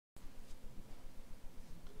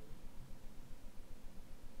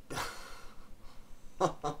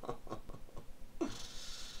Hi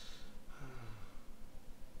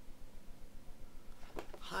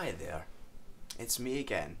there, it's me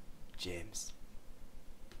again, James.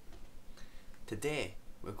 Today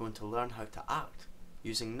we're going to learn how to act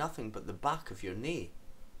using nothing but the back of your knee.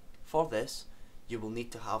 For this, you will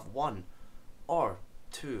need to have one or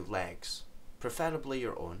two legs, preferably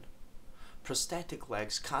your own. Prosthetic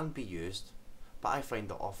legs can be used, but I find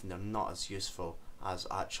that often they're not as useful as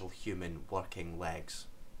actual human working legs.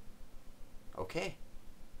 Okay,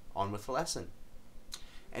 on with the lesson.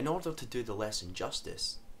 In order to do the lesson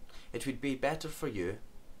justice, it would be better for you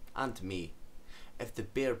and me if the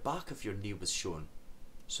bare back of your knee was shown.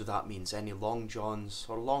 So that means any long johns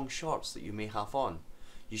or long shorts that you may have on,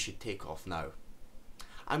 you should take off now.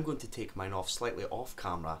 I'm going to take mine off slightly off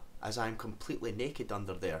camera as I am completely naked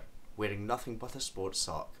under there, wearing nothing but a sports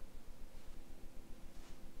sock.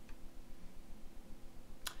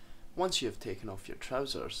 Once you have taken off your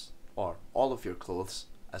trousers, or all of your clothes,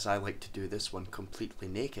 as I like to do this one completely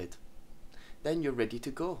naked, then you're ready to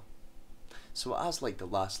go. So as like the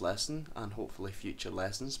last lesson, and hopefully future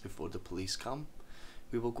lessons before the police come,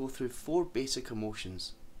 we will go through 4 basic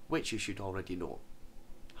emotions, which you should already know.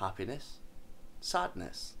 Happiness,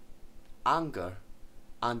 sadness, anger,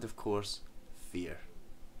 and of course, fear.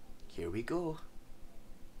 Here we go.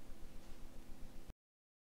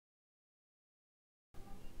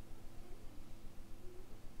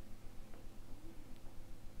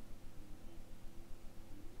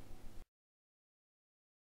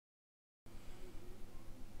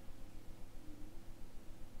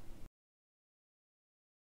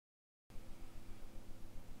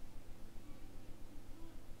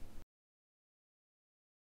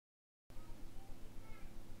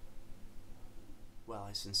 Well,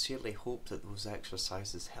 I sincerely hope that those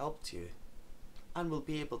exercises helped you and will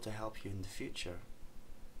be able to help you in the future.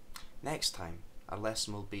 Next time, our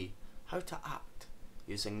lesson will be how to act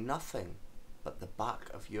using nothing but the back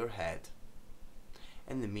of your head.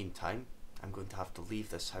 In the meantime, I'm going to have to leave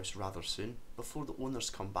this house rather soon before the owners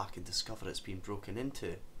come back and discover it's been broken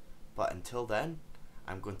into. But until then,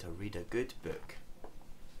 I'm going to read a good book.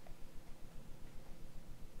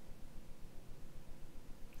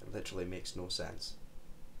 It literally makes no sense.